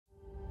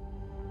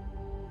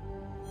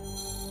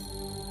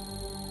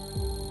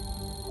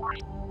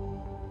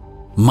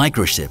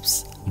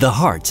Microchips, the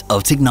heart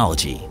of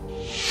technology.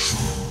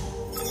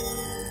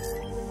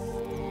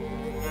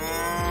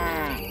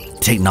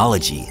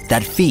 Technology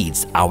that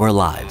feeds our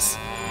lives.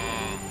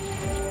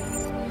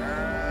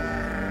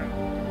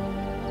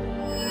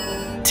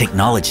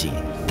 Technology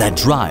that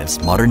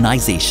drives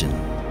modernization.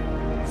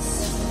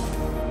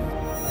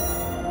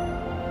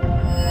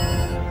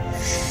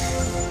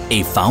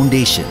 A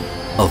foundation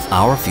of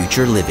our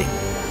future living.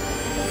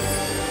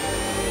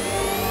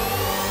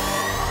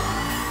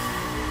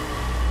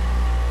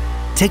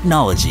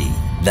 Technology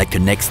that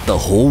connects the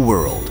whole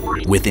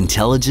world with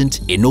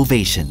intelligent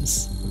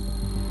innovations.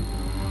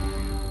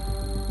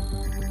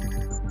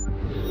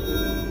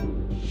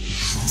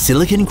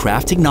 Silicon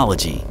Craft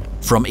Technology,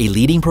 from a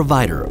leading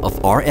provider of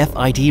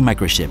RFID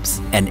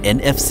microchips and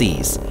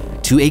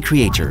NFCs to a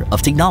creator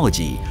of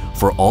technology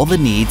for all the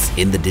needs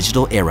in the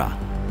digital era.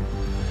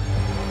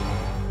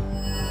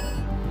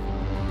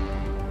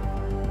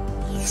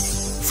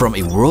 From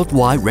a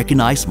worldwide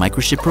recognized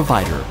microchip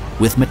provider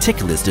with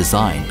meticulous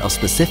design of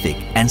specific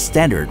and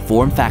standard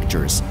form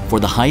factors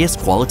for the highest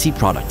quality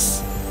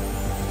products.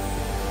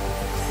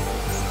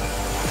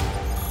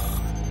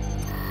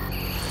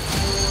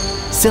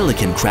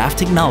 Silicon Craft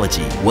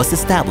Technology was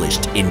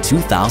established in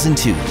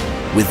 2002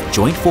 with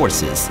joint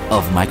forces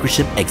of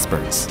microchip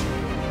experts.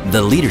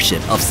 The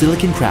leadership of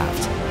Silicon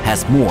Craft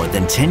has more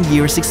than 10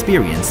 years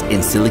experience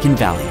in Silicon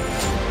Valley.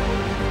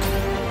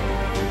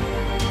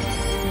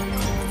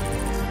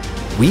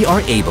 We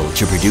are able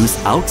to produce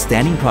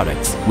outstanding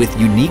products with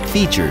unique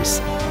features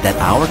that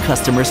our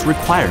customers'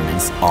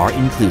 requirements are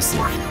inclusive.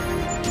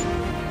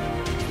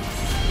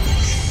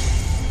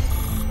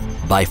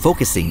 By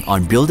focusing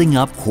on building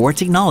up core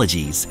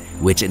technologies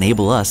which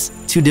enable us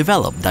to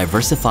develop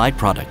diversified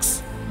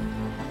products.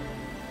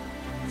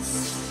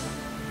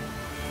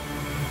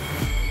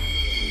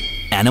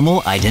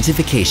 Animal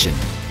identification.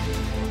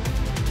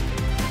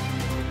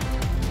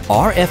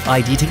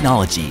 RFID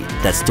technology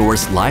that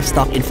stores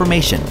livestock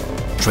information.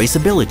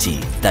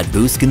 Traceability that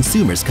boosts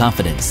consumers'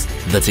 confidence.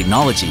 The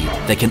technology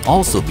that can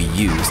also be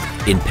used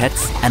in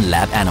pets and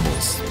lab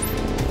animals.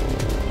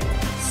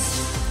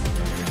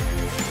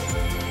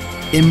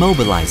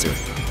 Immobilizer.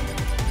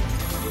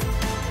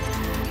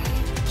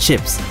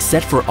 Chips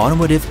set for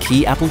automotive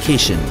key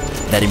application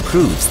that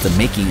improves the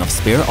making of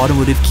spare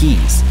automotive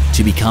keys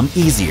to become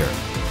easier,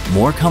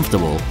 more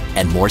comfortable,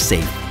 and more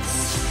safe.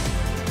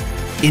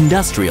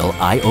 Industrial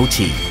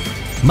IoT.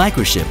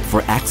 Microchip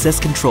for access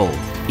control,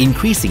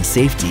 increasing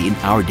safety in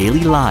our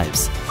daily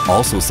lives,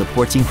 also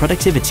supporting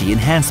productivity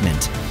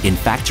enhancement in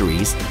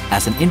factories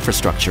as an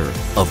infrastructure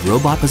of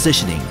robot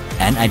positioning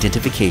and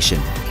identification.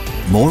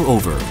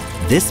 Moreover,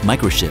 this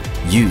microchip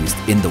used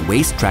in the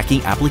waste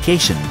tracking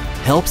application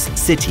helps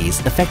cities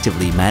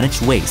effectively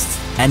manage wastes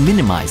and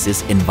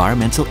minimizes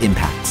environmental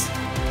impacts.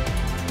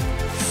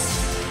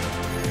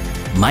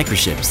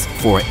 Microchips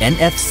for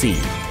NFC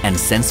and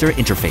sensor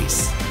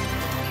interface.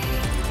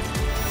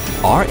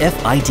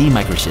 RFID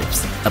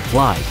microchips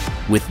applied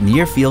with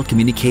near-field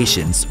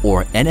communications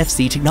or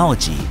NFC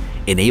technology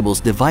enables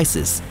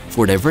devices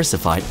for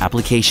diversified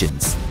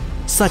applications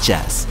such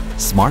as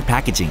smart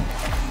packaging,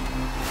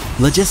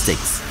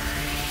 logistics,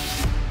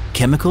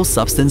 chemical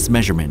substance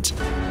measurement,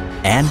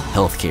 and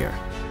healthcare.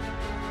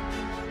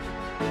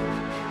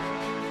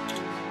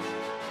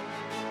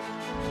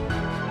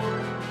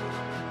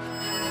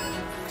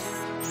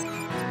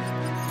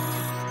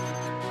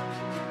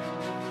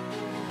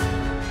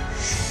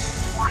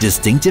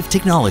 Distinctive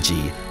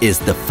technology is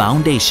the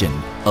foundation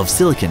of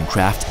Silicon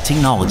Craft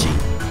Technology.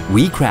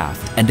 We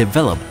craft and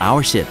develop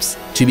our chips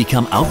to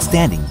become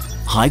outstanding,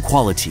 high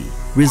quality,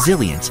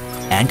 resilient,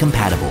 and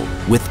compatible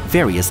with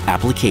various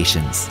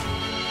applications.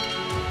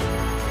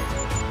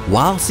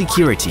 While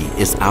security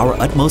is our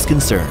utmost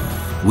concern,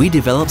 we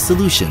develop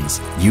solutions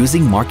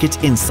using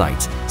market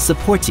insight,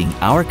 supporting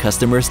our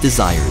customers'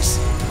 desires.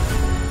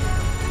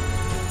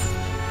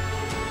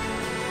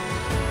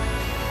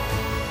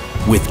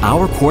 With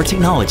our core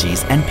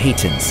technologies and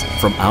patents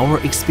from our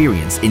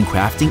experience in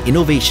crafting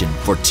innovation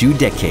for 2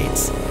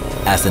 decades,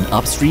 as an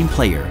upstream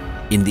player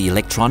in the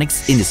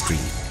electronics industry,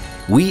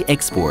 we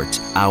export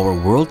our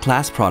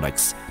world-class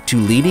products to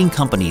leading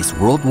companies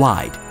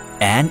worldwide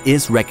and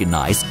is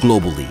recognized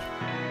globally.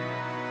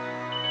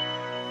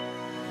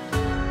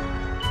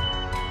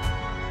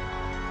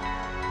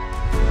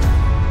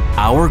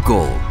 Our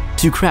goal: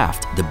 to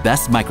craft the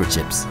best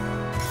microchips.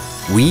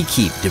 We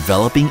keep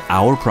developing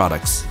our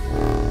products,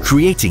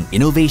 creating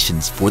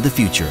innovations for the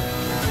future,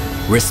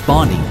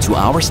 responding to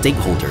our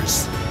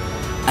stakeholders,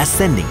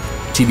 ascending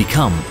to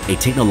become a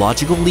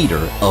technological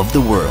leader of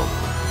the world.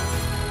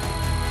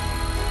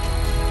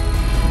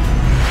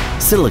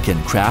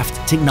 Silicon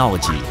Craft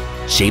Technology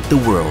shape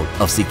the world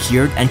of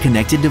secured and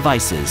connected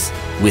devices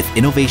with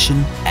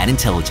innovation and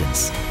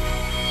intelligence.